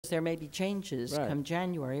there may be changes come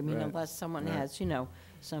January. I mean, unless someone has, you know,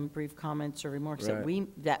 some brief comments or remarks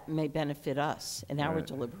that may benefit us in our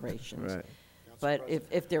deliberations. Right. But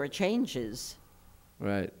if there are changes.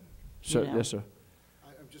 Right. So, yes, sir.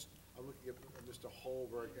 I'm looking at Mr.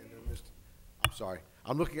 Holberg and then I'm sorry.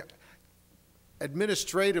 I'm looking at,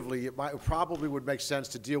 administratively, it probably would make sense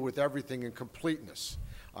to deal with everything in completeness.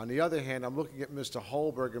 On the other hand, I'm looking at Mr.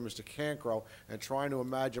 Holberg and Mr. Cancro and trying to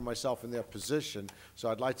imagine myself in their position. So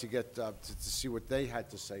I'd like to get to see what they had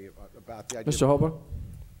to say about the idea. Mr. Holberg?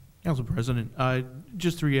 Council President,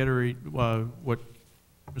 just to reiterate what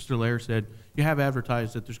Mr. Lair said, you have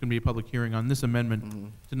advertised that there's going to be a public hearing on this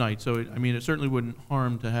amendment tonight. So, I mean, it certainly wouldn't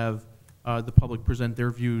harm to have the public present their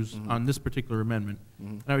views on this particular amendment.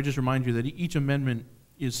 And I would just remind you that each amendment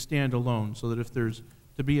is standalone, so that if there's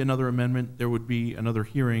to be another amendment, there would be another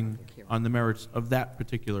hearing on the merits of that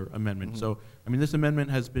particular amendment. So, I mean, this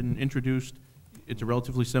amendment has been introduced. It's a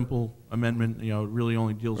relatively simple amendment. You know, it really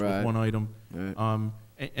only deals with one item.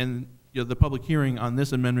 And you know, the public hearing on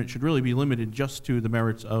this amendment should really be limited just to the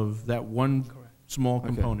merits of that one small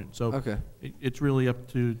component. So it's really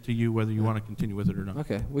up to you whether you want to continue with it or not.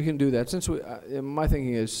 Okay, we can do that. Since we, my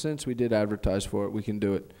thinking is, since we did advertise for it, we can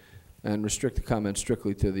do it and restrict the comments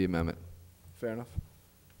strictly to the amendment. Fair enough?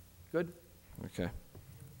 Good? Okay.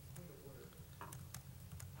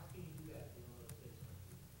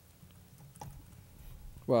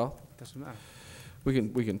 Well, doesn't matter. We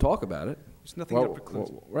can talk about it. There's nothing that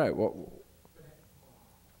precludes. Right.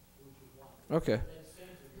 Okay.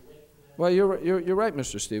 Well, you're right,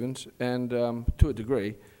 Mr. Stevens, and to a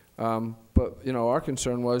degree. But you know, our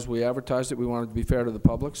concern was we advertised it. We wanted to be fair to the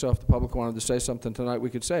public. So if the public wanted to say something tonight, we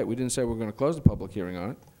could say it. We didn't say we're going to close the public hearing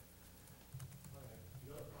on it.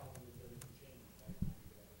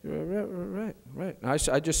 Right.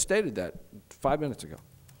 I just stated that 5 minutes ago.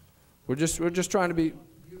 We're just trying to be.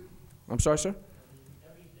 I'm sorry, sir.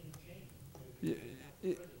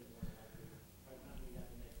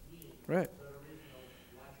 Right.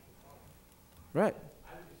 Right.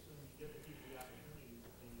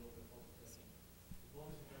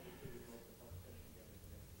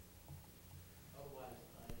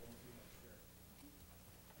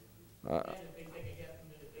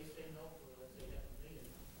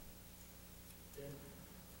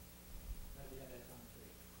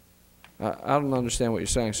 I don't understand what you're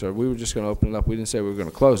saying, sir. We were just going to open it up. We didn't say we were going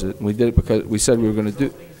to close it. We did it because we said we were going to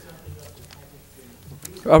do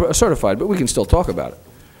certified, but we can still talk about it.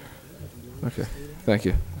 Okay. Thank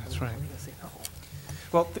you. That's right.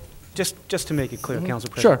 Well, just to make it clear,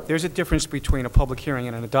 Council President, Sure. there's a difference between a public hearing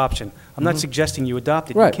and an adoption. I'm not suggesting you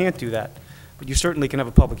adopt it. Right. You can't do that. But you certainly can have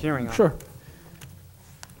a public hearing on it. Sure.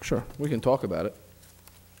 Sure. We can talk about it.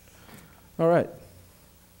 All right.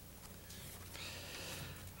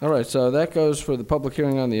 All right, so that goes for the public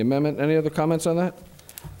hearing on the amendment. Any other comments on that?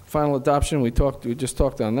 Final adoption, we just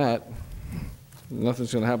talked on that.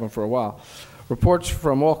 Nothing's going to happen for a while. Reports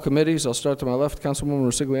from all committees. I'll start to my left. Councilwoman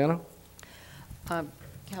Rosigliano.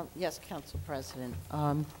 Yes, Council President.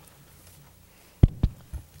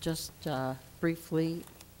 Just briefly,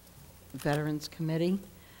 Veterans Committee.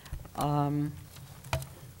 I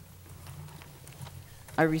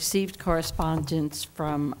received correspondence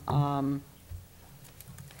from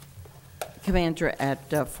Commander at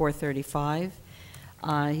 435.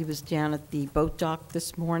 He was down at the boat dock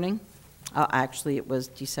this morning. Actually, it was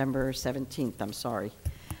December 17th, I'm sorry.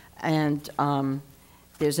 And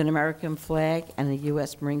there's an American flag and a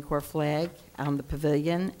U.S. Marine Corps flag on the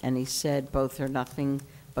pavilion, and he said both are nothing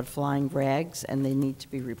but flying rags and they need to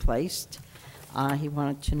be replaced. He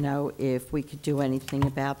wanted to know if we could do anything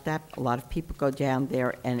about that. A lot of people go down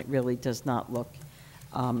there and it really does not look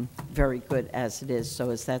very good as it is.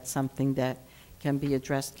 So is that something that can be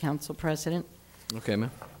addressed, Council President? Okay,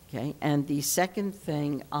 ma'am. Okay, and the second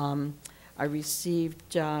thing, I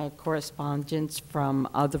received correspondence from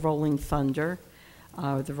the Rolling Thunder,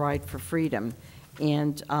 the Ride for Freedom,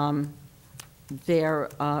 and they're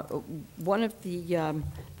one of the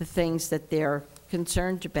things that they're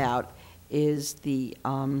concerned about is the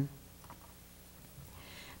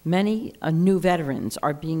many new veterans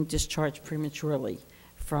are being discharged prematurely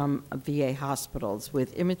from VA hospitals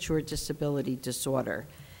with immature disability disorder,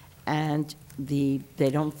 and they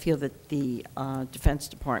don't feel that the Defense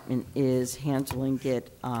Department is handling it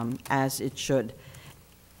as it should.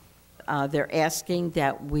 They're asking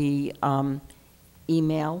that we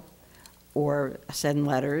email or send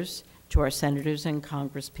letters to our senators and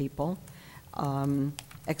congresspeople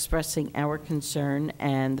expressing our concern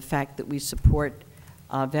and the fact that we support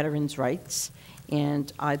veterans' rights.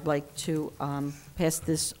 And I'd like to pass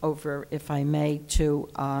this over, if I may, to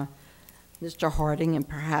Mr. Harding, and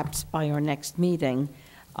perhaps by our next meeting,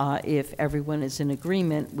 if everyone is in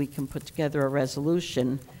agreement, we can put together a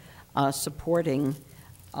resolution supporting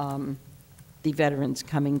the veterans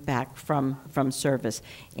coming back from service.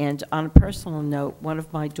 And on a personal note, one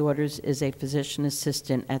of my daughters is a physician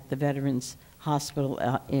assistant at the Veterans Hospital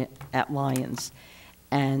at Lyons.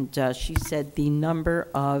 And she said the number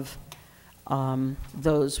of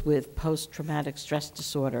those with post-traumatic stress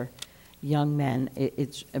disorder, young men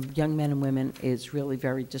and women, is really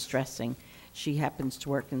very distressing. She happens to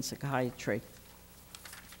work in psychiatry.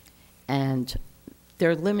 And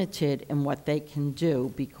they're limited in what they can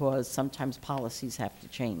do because sometimes policies have to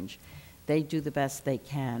change. They do the best they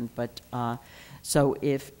can, but so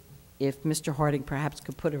if Mr. Harding perhaps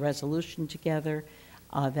could put a resolution together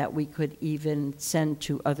that we could even send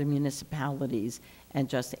to other municipalities and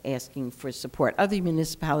just asking for support. Other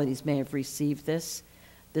municipalities may have received this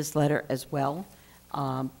letter as well,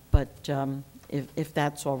 but if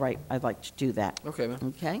that's all right, I'd like to do that. Okay, ma'am.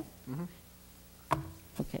 Okay? Mhm.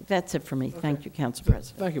 Okay, that's it for me. Okay. Thank you, Council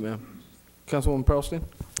President. Thank you, ma'am. Councilwoman Pearlstein?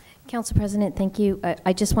 Council President, thank you.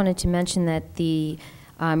 I just wanted to mention that the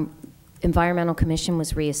Environmental Commission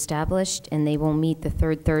was reestablished, and they will meet the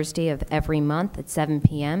third Thursday of every month at 7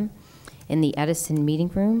 p.m. in the Edison meeting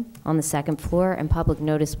room on the second floor, and public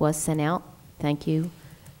notice was sent out. Thank you,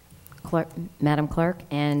 Madam Clerk.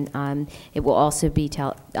 And it will also be,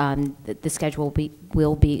 the schedule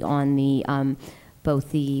will be on the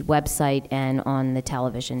both the website and on the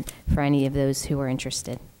television for any of those who are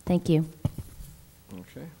interested. Thank you.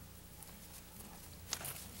 Okay.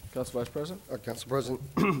 Council Vice President? Council President,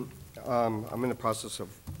 I'm in the process of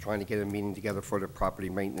trying to get a meeting together for the property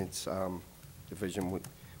maintenance division.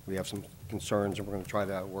 We have some concerns, and we're going to try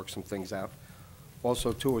to work some things out.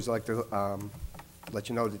 Also, too, I'd like to let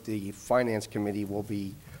you know that the Finance Committee will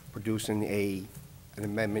be producing an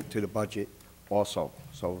amendment to the budget also.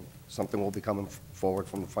 So something will be coming forward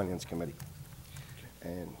from the Finance Committee.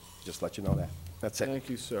 And just let you know that. That's it. Thank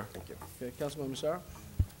you, sir. Thank you. Okay, Councilman Massaro?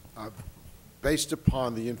 Based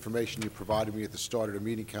upon the information you provided me at the start of the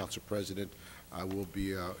meeting, Council President, I will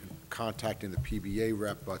be contacting the PBA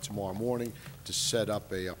rep tomorrow morning to set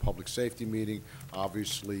up a public safety meeting,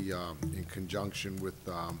 obviously in conjunction with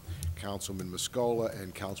Councilman Muscola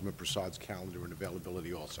and Councilman Prasad's calendar and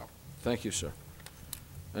availability also. Thank you, sir.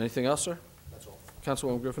 Anything else, sir? That's all.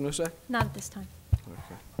 Councilwoman Griffin-Usse? Not at this time.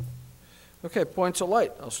 Okay. Okay, points of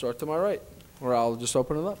light. I'll start to my right, or I'll just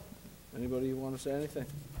open it up. Anybody want to say anything?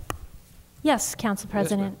 Yes, Council Yes,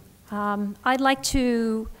 President. I'd like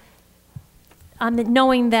to,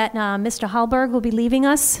 knowing that Mr. Hallberg will be leaving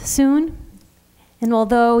us soon, and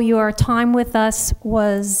although your time with us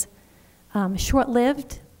was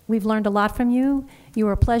short-lived, we've learned a lot from you. You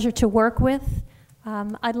were a pleasure to work with.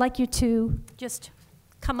 I'd like you to just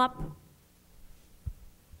come up.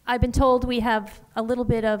 I've been told we have a little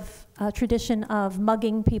bit of a tradition of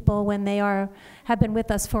mugging people when they have been with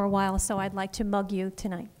us for a while, so I'd like to mug you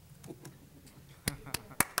tonight.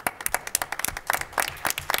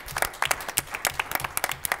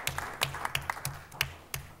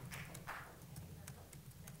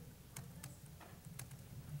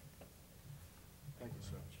 Thank you,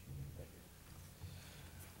 sir.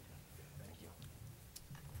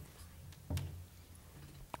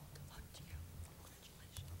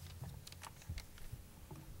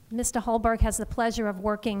 Mr. Hallberg has the pleasure of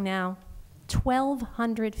working now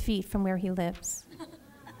 1,200 feet from where he lives.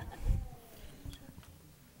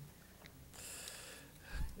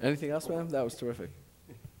 Anything else, ma'am? That was terrific.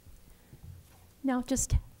 No,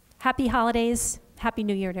 just happy holidays, happy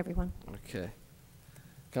New Year to everyone. Okay.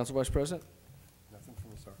 Council Vice President? Nothing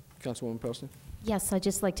from me, sir. Councilwoman Pearlstein? Yes, I'd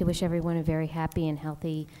just like to wish everyone a very happy and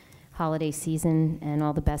healthy holiday season and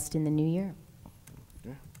all the best in the new year.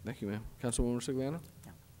 Okay. Thank you, ma'am. Councilwoman Sigliano?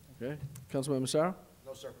 No. Okay. Councilman Massaro?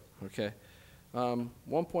 No, sir. Okay.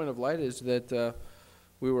 One point of light is that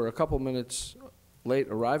we were a couple minutes late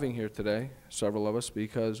arriving here today, several of us,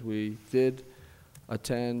 because we did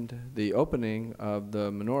attend the opening of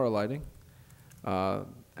the menorah lighting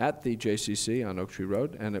at the JCC on Oak Tree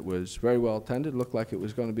Road, and it was very well attended. Looked like it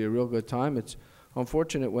was going to be a real good time. It's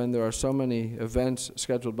unfortunate when there are so many events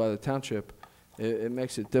scheduled by the township, it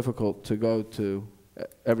makes it difficult to go to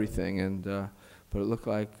everything, and but it looked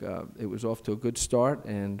like it was off to a good start,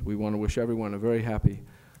 and we want to wish everyone a very happy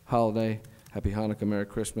holiday, happy Hanukkah, Merry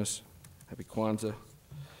Christmas, happy Kwanzaa,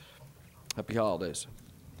 happy holidays.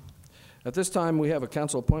 At this time, we have a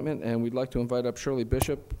council appointment, and we'd like to invite up Shirley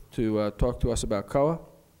Bishop to talk to us about COA.